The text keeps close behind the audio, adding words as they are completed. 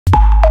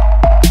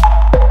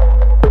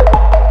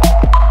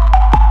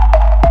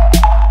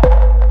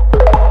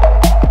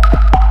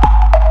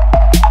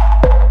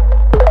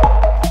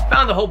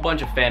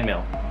fan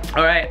mail.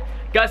 Alright,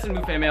 got some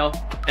new fan mail,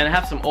 and I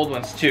have some old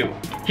ones too.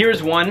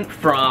 Here's one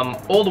from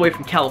all the way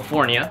from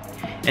California.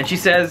 And she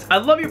says, I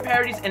love your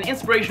parodies and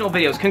inspirational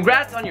videos.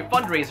 Congrats on your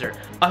fundraiser.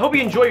 I hope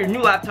you enjoy your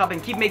new laptop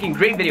and keep making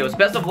great videos.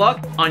 Best of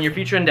luck on your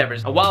future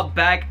endeavors. A while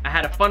back, I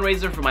had a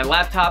fundraiser for my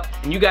laptop,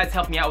 and you guys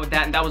helped me out with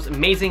that, and that was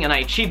amazing, and I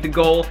achieved the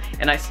goal,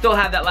 and I still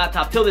have that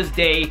laptop till this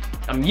day.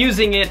 I'm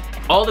using it.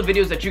 All the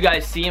videos that you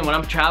guys see, and when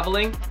I'm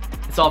traveling,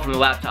 it's all from the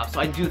laptop. So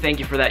I do thank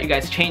you for that. You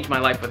guys changed my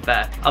life with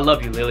that. I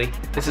love you, Lily.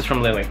 This is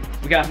from Lily.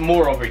 We got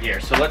more over here,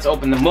 so let's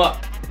open them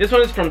up. This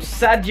one is from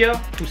Sadia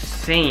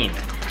Hussein.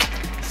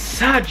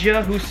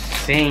 Sadia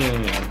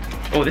Hussein.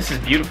 Oh, this is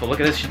beautiful. Look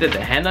at this. She did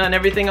the henna and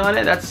everything on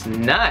it. That's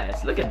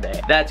nice. Look at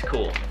that. That's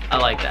cool. I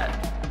like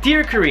that.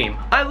 Dear Karim,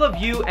 I love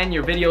you and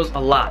your videos a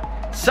lot.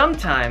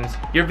 Sometimes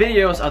your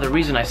videos are the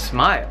reason I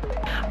smile.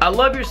 I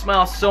love your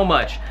smile so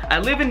much. I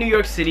live in New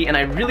York City and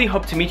I really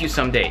hope to meet you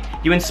someday.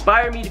 You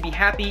inspire me to be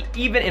happy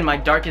even in my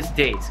darkest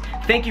days.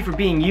 Thank you for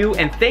being you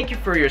and thank you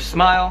for your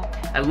smile.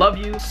 I love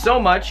you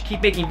so much.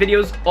 Keep making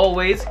videos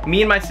always.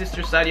 Me and my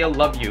sister Sadia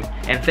love you.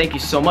 And thank you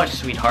so much,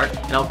 sweetheart.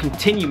 And I'll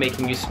continue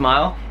making you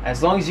smile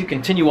as long as you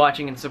continue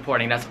watching and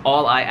supporting. That's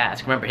all I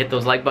ask. Remember, hit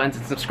those like buttons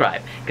and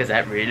subscribe because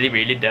that really,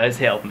 really does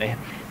help me.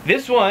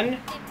 This one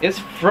is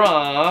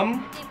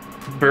from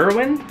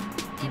Berwyn,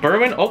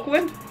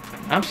 Oakland.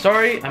 I'm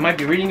sorry, I might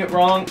be reading it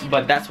wrong,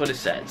 but that's what it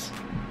says.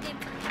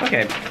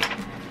 Okay.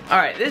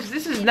 Alright,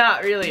 this is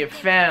not really a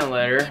fan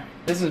letter.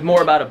 This is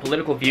more about a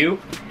political view.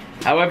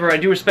 However, I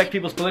do respect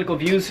people's political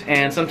views,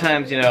 and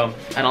sometimes, you know,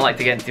 I don't like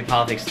to get into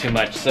politics too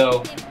much.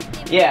 So,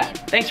 yeah,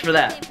 thanks for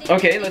that.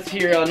 Okay, let's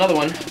hear another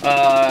one.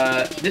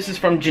 This is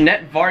from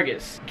Jeanette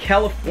Vargas,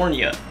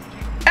 California.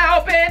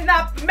 Open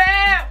up the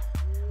mail!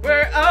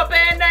 We're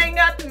opening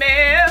up the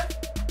mail!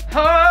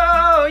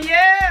 Oh,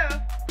 yeah!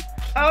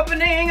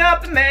 Opening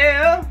up the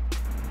mail.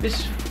 This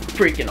is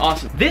freaking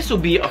awesome. This will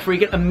be a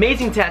freaking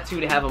amazing tattoo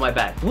to have on my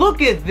back.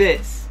 Look at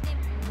this.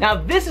 Now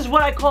this is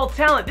what I call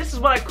talent. This is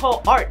what I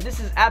call art. This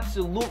is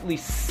absolutely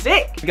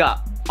sick. We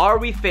got Are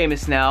We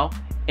Famous Now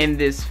in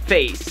this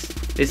face.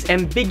 This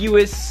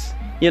ambiguous,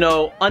 you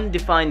know,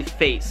 undefined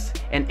face.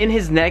 And in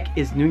his neck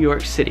is New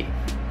York City.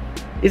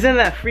 Isn't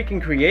that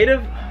freaking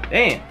creative?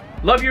 Damn.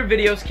 Love your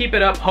videos, keep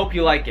it up, hope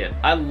you like it.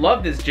 I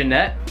love this,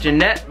 Jeanette.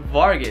 Jeanette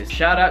Vargas,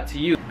 shout out to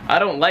you. I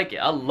don't like it,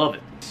 I love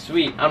it.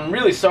 Sweet, I'm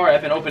really sorry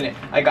I've been opening it.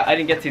 I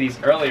didn't get to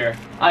these earlier.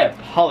 I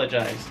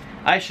apologize.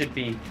 I should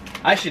be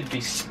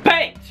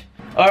spanked.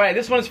 All right,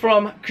 this one's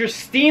from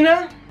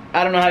Christina.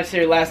 I don't know how to say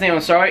her last name,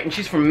 I'm sorry. And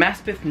she's from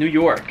Maspeth, New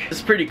York.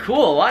 It's pretty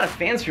cool, a lot of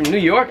fans from New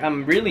York.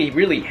 I'm really,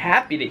 really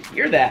happy to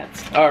hear that.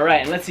 All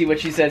right, and let's see what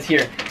she says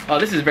here. Oh,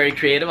 this is very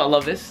creative, I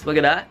love this, look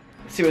at that.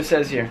 See what it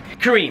says here.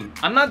 Karim,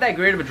 I'm not that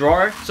great of a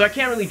drawer, so I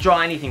can't really draw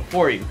anything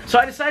for you. So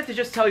I decided to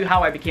just tell you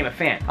how I became a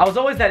fan. I was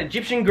always that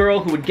Egyptian girl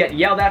who would get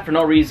yelled at for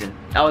no reason.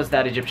 I was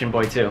that Egyptian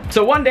boy too.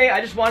 So one day I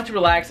just wanted to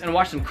relax and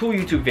watch some cool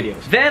YouTube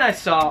videos. Then I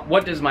saw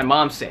What Does My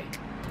Mom Say?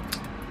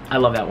 I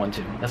love that one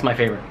too. That's my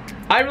favorite.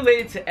 I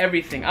related to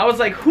everything. I was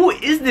like, who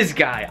is this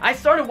guy? I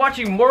started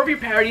watching more of your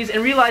parodies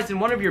and realized in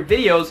one of your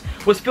videos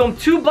was filmed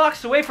 2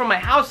 blocks away from my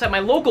house at my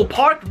local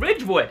park,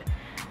 Ridgewood.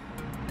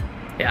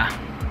 Yeah.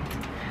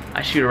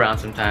 I shoot around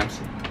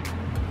sometimes.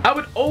 I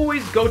would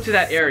always go to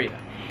that area.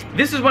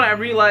 This is when I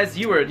realized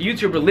you were a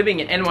YouTuber living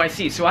in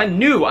NYC, so I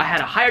knew I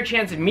had a higher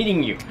chance of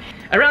meeting you.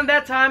 Around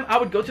that time, I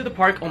would go to the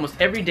park almost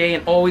every day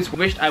and always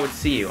wished I would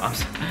see you.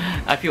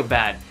 I feel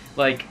bad.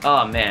 Like,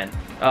 oh man.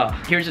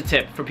 Here's a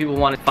tip for people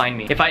who want to find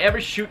me. If I ever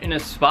shoot in a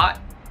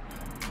spot,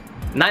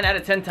 9 out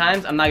of 10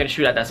 times, I'm not gonna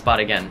shoot at that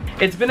spot again.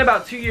 It's been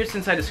about 2 years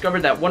since I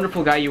discovered that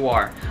wonderful guy you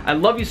are. I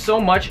love you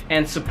so much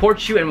and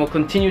support you and will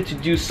continue to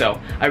do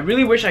so. I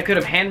really wish I could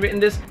have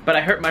handwritten this, but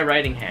I hurt my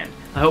writing hand.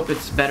 I hope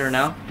it's better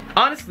now.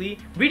 Honestly,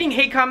 reading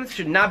hate comments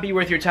should not be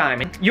worth your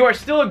time. You are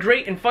still a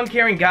great and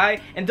fun-caring guy,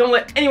 and don't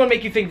let anyone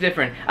make you think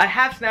different. I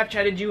have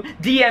Snapchatted you,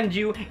 DM'd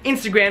you,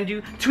 Instagrammed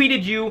you,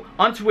 tweeted you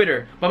on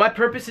Twitter, but my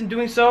purpose in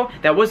doing so,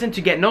 that wasn't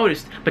to get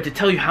noticed, but to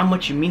tell you how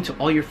much you mean to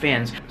all your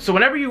fans. So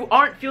whenever you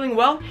aren't feeling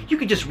well, you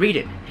can just read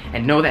it,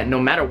 and know that no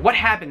matter what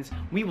happens,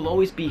 we will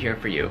always be here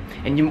for you,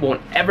 and you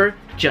won't ever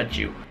judge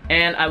you.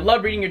 And I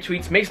love reading your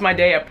tweets, makes my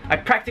day. I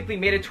practically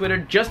made a Twitter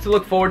just to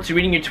look forward to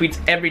reading your tweets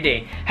every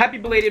day. Happy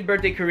belated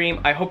birthday, Karim.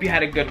 I hope you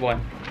had a good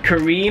one.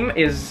 Karim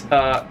is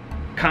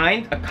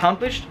kind,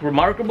 accomplished,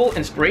 remarkable,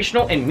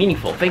 inspirational, and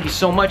meaningful. Thank you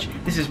so much.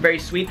 This is very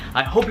sweet.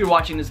 I hope you're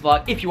watching this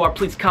vlog. If you are,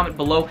 please comment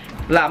below.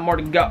 A lot more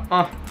to go.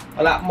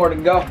 A lot more to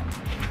go.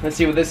 Let's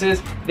see what this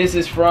is. This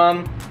is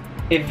from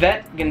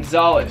Yvette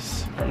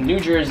Gonzalez from New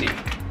Jersey.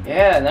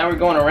 Yeah, now we're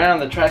going around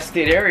the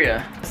tri-state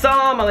area.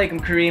 Assalamu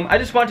alaikum, Karim. I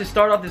just want to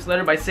start off this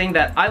letter by saying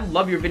that I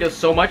love your videos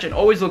so much and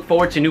always look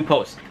forward to new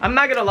posts. I'm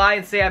not gonna lie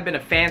and say I've been a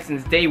fan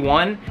since day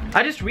one.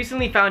 I just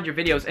recently found your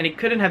videos and it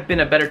couldn't have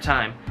been a better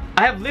time.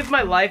 I have lived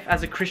my life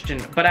as a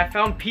Christian, but I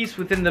found peace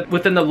within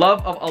the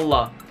love of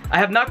Allah. I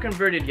have not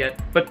converted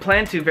yet, but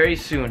plan to very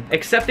soon.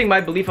 Accepting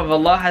my belief of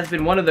Allah has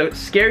been one of the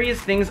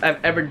scariest things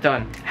I've ever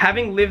done.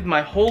 Having lived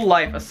my whole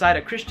life aside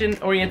a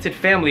Christian-oriented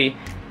family,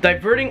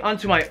 Diverting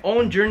onto my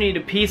own journey to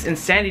peace and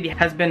sanity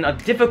has been a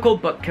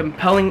difficult but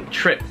compelling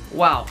trip.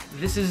 Wow,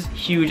 this is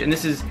huge and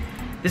this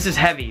is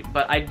heavy,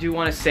 but I do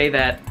want to say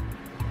that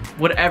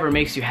whatever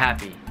makes you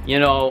happy, you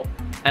know,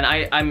 and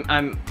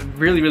I'm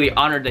really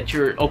honored that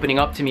you're opening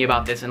up to me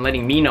about this and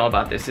letting me know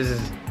about this. This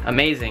is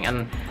amazing,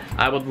 and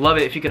I would love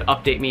it if you could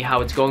update me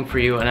how it's going for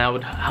you, and I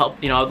would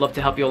help, you know, I'd love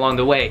to help you along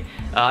the way.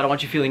 I don't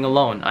want you feeling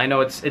alone. I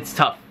know it's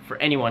tough for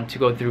anyone to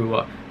go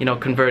through, you know,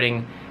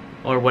 converting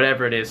or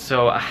whatever it is.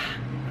 So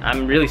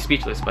I'm really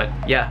speechless, but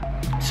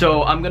yeah.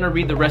 So I'm gonna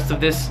read the rest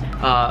of this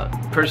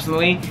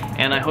personally,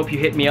 and I hope you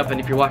hit me up, and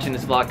if you're watching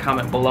this vlog,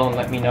 comment below and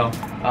let me know.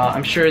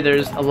 I'm sure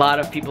there's a lot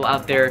of people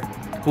out there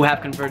who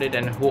have converted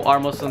and who are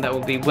Muslim that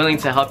will be willing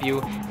to help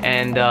you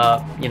and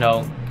you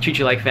know, treat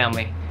you like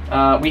family.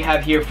 We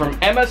have here from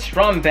Emma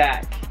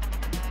Stromback,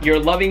 your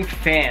loving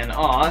fan.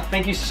 Aw,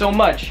 thank you so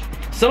much.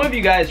 Some of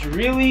you guys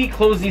really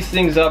close these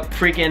things up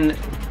freaking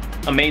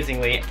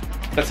amazingly,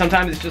 but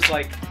sometimes it's just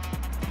like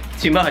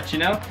too much, you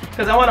know?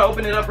 Because I want to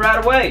open it up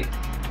right away.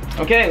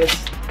 Okay,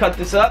 let's cut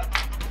this up.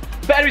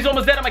 Battery's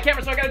almost dead on my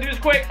camera, so I gotta do this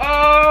quick.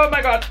 Oh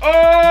my god,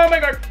 oh my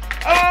god,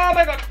 oh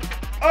my god,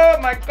 oh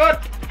my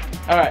god.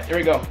 Alright, here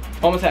we go.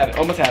 Almost have it,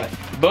 almost have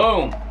it.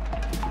 Boom.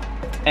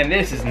 And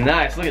this is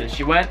nice. Look at this.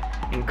 She went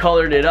and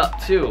colored it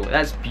up too.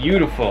 That's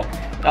beautiful.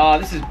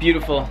 This is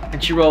beautiful.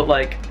 And she wrote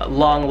like a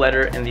long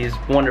letter and these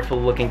wonderful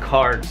looking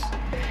cards.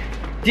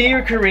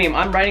 Dear Karim,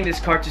 I'm writing this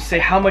card to say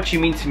how much you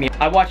mean to me.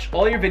 I watch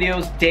all your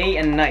videos day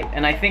and night,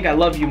 and I think I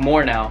love you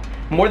more now.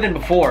 More than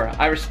before.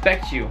 I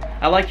respect you.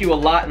 I like you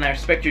a lot, and I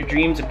respect your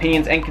dreams,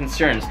 opinions, and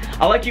concerns.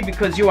 I like you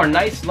because you are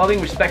nice,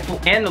 loving, respectful,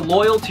 and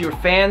loyal to your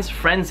fans,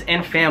 friends,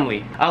 and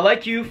family. I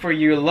like you for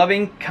your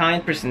loving,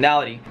 kind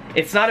personality.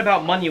 It's not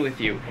about money with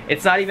you.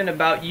 It's not even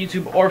about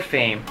YouTube or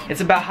fame.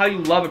 It's about how you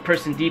love a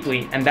person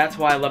deeply, and that's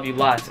why I love you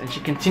lots. And she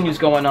continues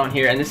going on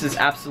here, and this is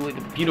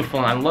absolutely beautiful,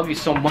 and I love you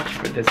so much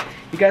for this.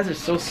 You guys are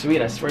so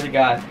sweet, I swear to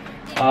God.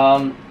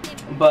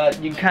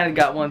 But you kind of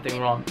got one thing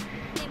wrong.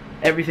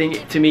 Everything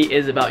to me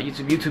is about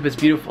YouTube. YouTube is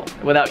beautiful.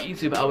 Without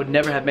YouTube, I would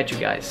never have met you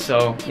guys.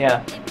 So,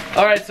 yeah.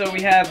 Alright, so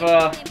we have,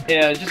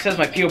 yeah, it just says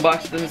my P.O.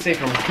 Box. It doesn't say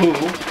from who.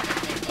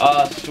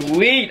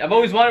 Sweet. I've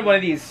always wanted one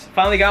of these.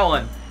 Finally got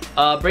one.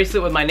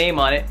 Bracelet with my name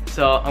on it.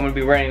 So, I'm going to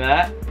be wearing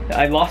that.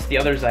 I lost the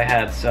others I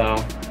had, so,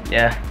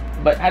 yeah.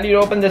 But how do you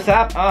open this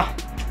up? Ah,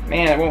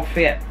 man, it won't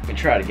fit. Let me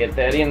try to get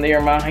that in there.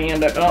 My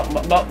hand.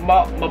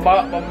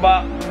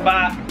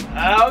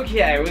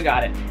 Okay, we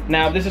got it.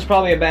 Now, this is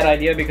probably a bad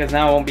idea because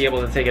now I won't be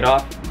able to take it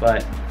off,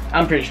 but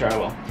I'm pretty sure I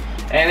will.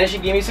 And then she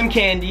gave me some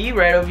candy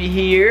right over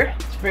here.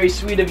 It's very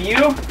sweet of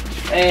you.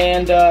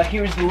 And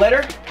here's the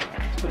letter.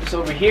 Let's put this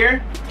over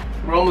here.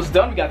 We're almost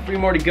done. We got 3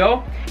 more to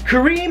go.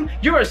 Karim,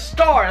 you're a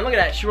star. And look at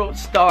that. She wrote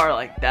star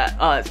like that.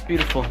 Oh, it's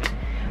beautiful.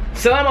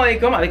 Assalamu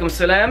alaikum. Alaikum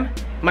salam.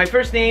 My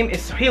first name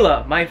is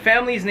Sohila. My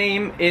family's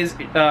name is,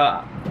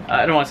 I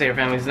don't want to say her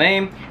family's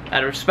name,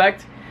 out of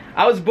respect.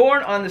 I was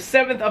born on the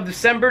 7th of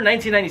December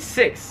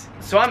 1996,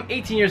 so I'm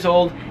 18 years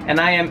old and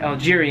I am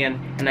Algerian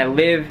and I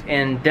live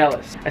in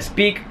Dallas. I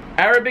speak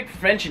Arabic,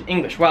 French, and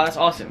English. Wow, that's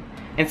awesome.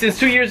 And since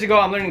 2 years ago,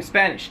 I'm learning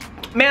Spanish.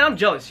 Man, I'm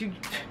jealous.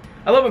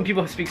 I love when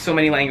people speak so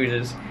many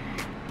languages.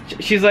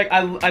 She's like,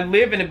 I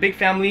live in a big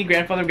family,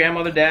 grandfather,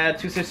 grandmother, dad,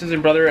 2 sisters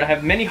and brother. I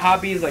have many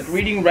hobbies like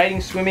reading,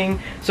 writing, swimming.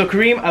 So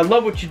Karim, I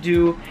love what you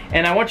do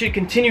and I want you to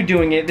continue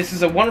doing it. This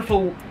is a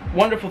wonderful,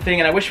 wonderful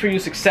thing and I wish for you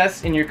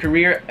success in your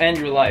career and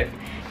your life.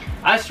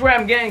 I swear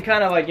I'm getting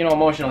kind of like, you know,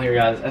 emotional here,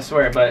 guys. I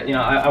swear, but you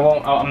know,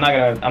 I'm not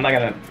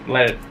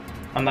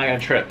gonna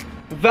trip.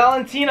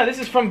 Valentina, this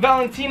is from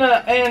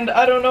Valentina, and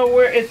I don't know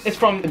where it's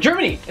from.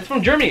 Germany. It's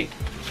from Germany.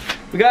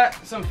 We got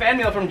some fan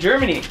mail from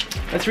Germany.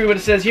 Let's read what it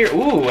says here.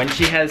 Ooh, and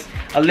she has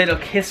a little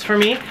kiss for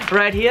me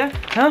right here.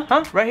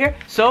 Huh? Right here.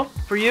 So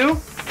for you,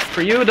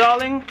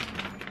 darling.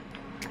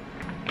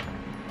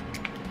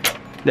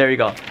 There you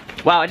go.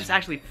 Wow, I just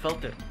actually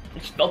felt it. I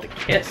just felt a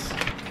kiss.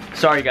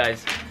 Sorry,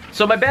 guys.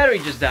 So my battery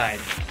just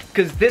died,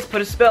 because this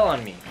put a spell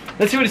on me.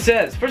 Let's see what it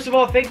says. First of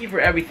all, thank you for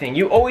everything.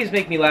 You always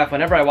make me laugh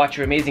whenever I watch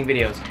your amazing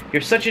videos.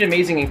 You're such an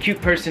amazing and cute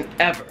person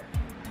ever.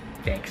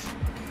 Thanks.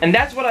 And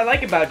that's what I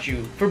like about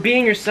you, for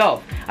being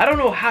yourself. I don't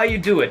know how you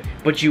do it,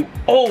 but you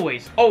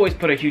always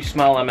put a huge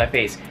smile on my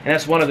face. And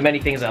that's one of the many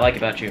things I like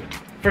about you.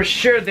 For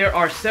sure, there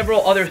are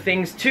several other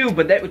things too,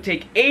 but that would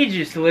take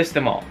ages to list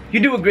them all.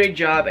 You do a great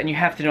job, and you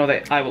have to know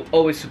that I will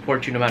always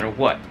support you no matter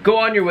what. Go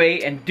on your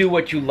way and do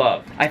what you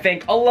love. I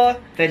thank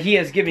Allah that He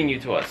has given you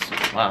to us.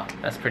 Wow,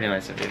 that's pretty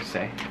nice of you to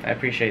say. I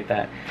appreciate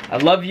that. I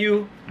love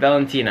you,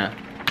 Valentina.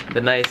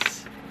 The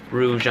nice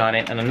rouge on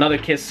it, and another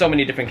kiss, so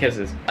many different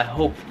kisses. I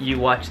hope you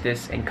watch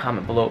this and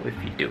comment below if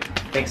you do.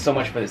 Thanks so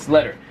much for this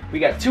letter. We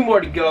got 2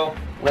 more to go.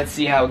 Let's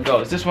see how it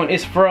goes. This one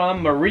is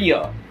from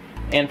Maria.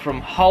 And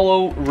from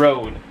Hollow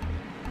Road.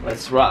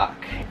 Let's rock.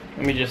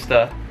 Let me just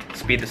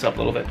speed this up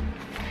a little bit.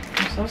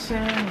 I'm so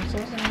sad, I'm so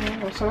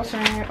sad, I'm so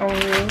sad.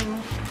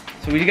 Oh.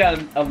 So we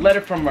got a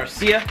letter from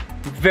Marcia.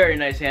 Very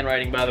nice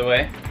handwriting, by the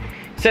way.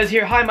 Says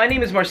here, hi, my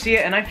name is Marcia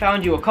and I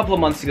found you a couple of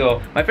months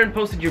ago. My friend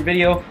posted your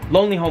video,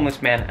 Lonely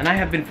Homeless Man, and I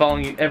have been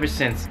following you ever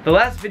since. The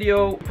last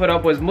video put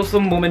up was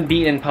Muslim woman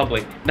beaten in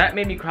public. That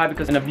made me cry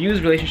because an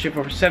abused relationship for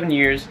over 7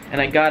 years,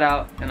 and I got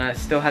out and I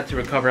still had to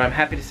recover. I'm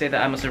happy to say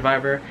that I'm a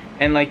survivor,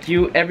 and like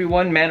you,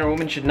 everyone, man or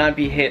woman, should not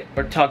be hit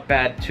or talked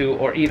bad to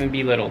or even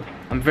belittled.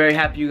 I'm very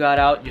happy you got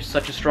out. You're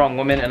such a strong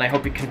woman, and I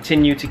hope you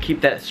continue to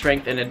keep that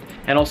strength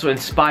and also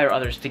inspire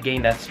others to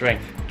gain that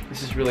strength.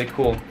 This is really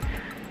cool.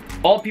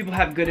 All people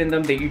have good in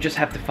them that you just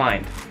have to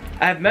find.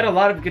 I have met a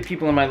lot of good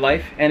people in my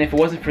life, and if it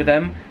wasn't for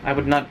them, I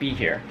would not be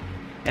here.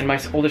 And my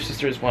older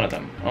sister is one of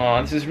them.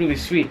 Aw, this is really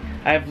sweet.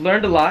 I have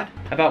learned a lot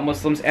about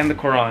Muslims and the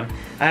Quran.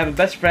 I have a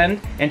best friend,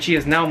 and she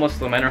is now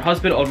Muslim, and her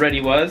husband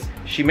already was.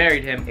 She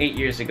married him 8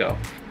 years ago.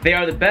 They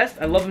are the best,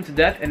 I love them to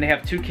death, and they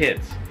have 2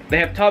 kids. They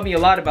have taught me a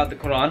lot about the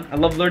Quran. I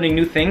love learning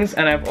new things,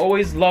 and I've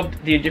always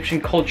loved the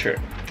Egyptian culture.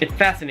 It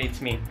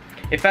fascinates me.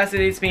 It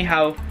fascinates me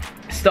how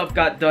stuff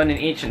got done in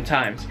ancient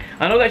times.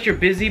 I know that you're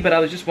busy, but I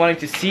was just wanting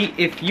to see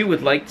if you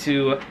would like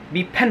to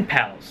be pen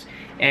pals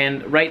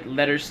and write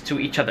letters to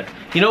each other.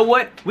 You know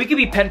what? We could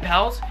be pen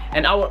pals,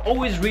 and I will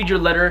always read your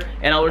letter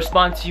and I'll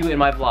respond to you in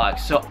my vlog,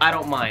 so I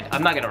don't mind.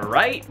 I'm not gonna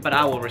write, but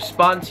I will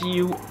respond to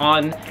you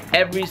on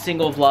every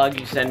single vlog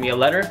you send me a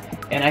letter,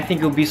 and I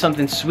think it'll be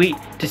something sweet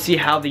to see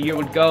how the year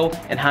would go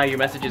and how your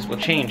messages will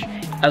change,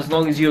 as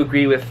long as you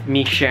agree with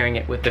me sharing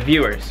it with the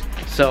viewers.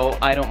 So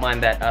I don't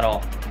mind that at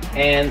all.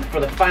 And for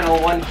the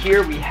final one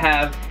here, we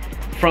have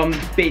from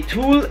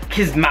Beitul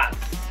Kizmas.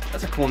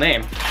 That's a cool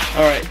name.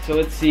 Alright, so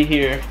let's see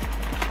here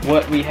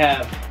what we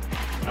have.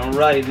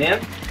 Alrighty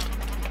then.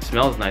 It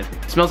smells nice.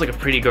 It smells like a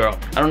pretty girl.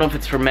 I don't know if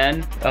it's for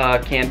men,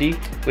 candy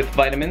with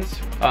vitamins.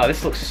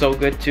 This looks so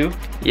good too.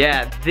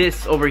 Yeah,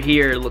 this over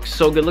here looks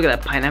so good. Look at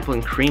that pineapple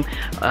and cream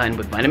and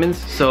with vitamins.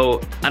 So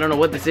I don't know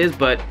what this is,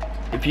 but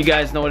if you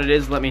guys know what it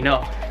is, let me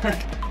know.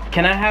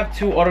 Can I have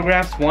 2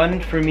 autographs? One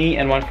for me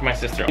and one for my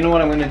sister. You know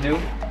what I'm gonna do?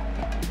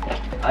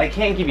 I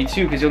can't give you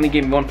 2 because you only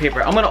gave me 1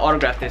 paper. I'm gonna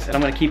autograph this and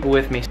I'm gonna keep it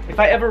with me. If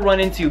I ever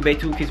run into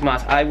Beitul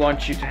Kizmas, I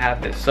want you to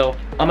have this. So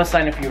I'm gonna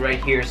sign it for you right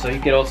here so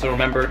you can also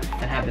remember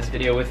and have this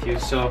video with you.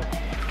 So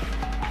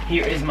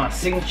here is my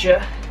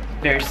signature.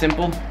 Very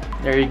simple.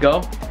 There you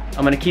go.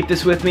 I'm gonna keep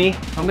this with me.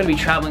 I'm gonna be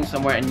traveling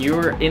somewhere and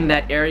you're in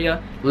that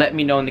area, let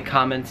me know in the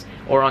comments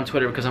or on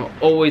Twitter, because I'm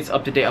always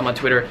up to date on my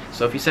Twitter.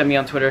 So if you send me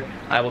on Twitter,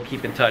 I will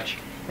keep in touch.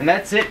 And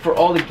that's it for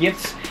all the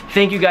gifts.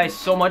 Thank you guys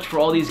so much for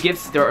all these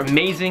gifts. They're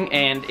amazing,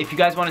 and if you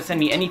guys want to send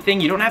me anything,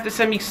 you don't have to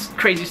send me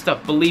crazy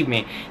stuff, believe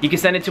me. You can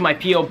send it to my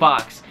P.O.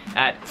 Box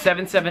at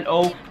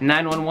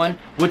 770-911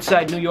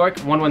 Woodside, New York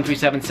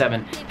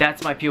 11377.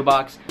 That's my P.O.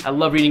 Box. I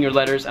love reading your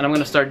letters, and I'm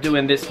going to start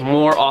doing this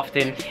more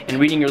often and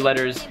reading your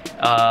letters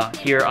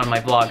here on my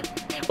vlog.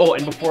 Oh,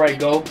 and before I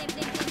go,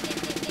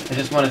 I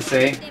just want to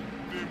say,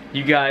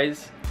 you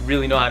guys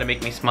really know how to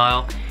make me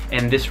smile.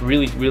 And this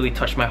really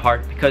touched my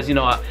heart because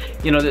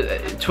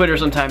Twitter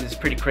sometimes is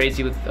pretty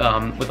crazy with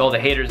all the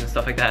haters and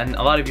stuff like that, and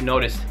a lot of you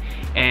noticed,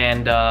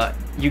 and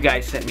you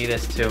guys sent me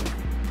this too.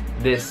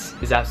 This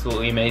is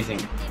absolutely amazing.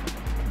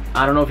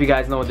 I don't know if you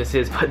guys know what this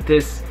is, but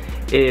this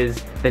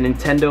is the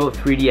Nintendo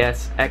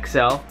 3DS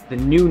XL, the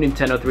new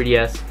Nintendo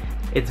 3DS.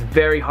 It's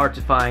very hard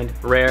to find,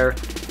 rare,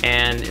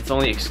 and it's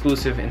only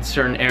exclusive in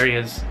certain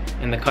areas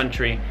in the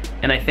country,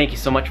 and I thank you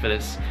so much for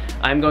this.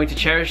 I'm going to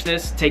cherish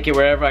this, take it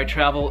wherever I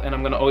travel, and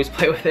I'm gonna always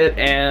play with it,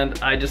 and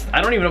I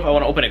don't even know if I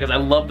want to open it because I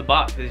love the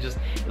box. It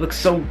looks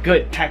so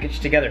good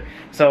packaged together.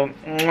 So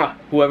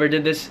whoever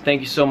did this, thank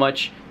you so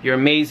much. You're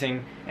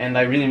amazing, and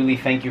I really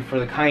thank you for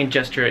the kind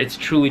gesture. It's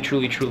truly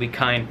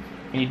kind,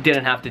 and you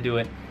didn't have to do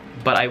it,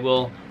 but I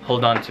will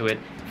hold on to it.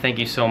 Thank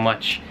you so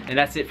much. And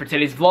that's it for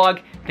today's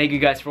vlog. Thank you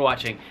guys for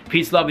watching.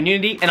 Peace, love, and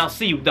unity, and I'll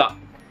see you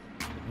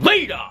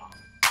later.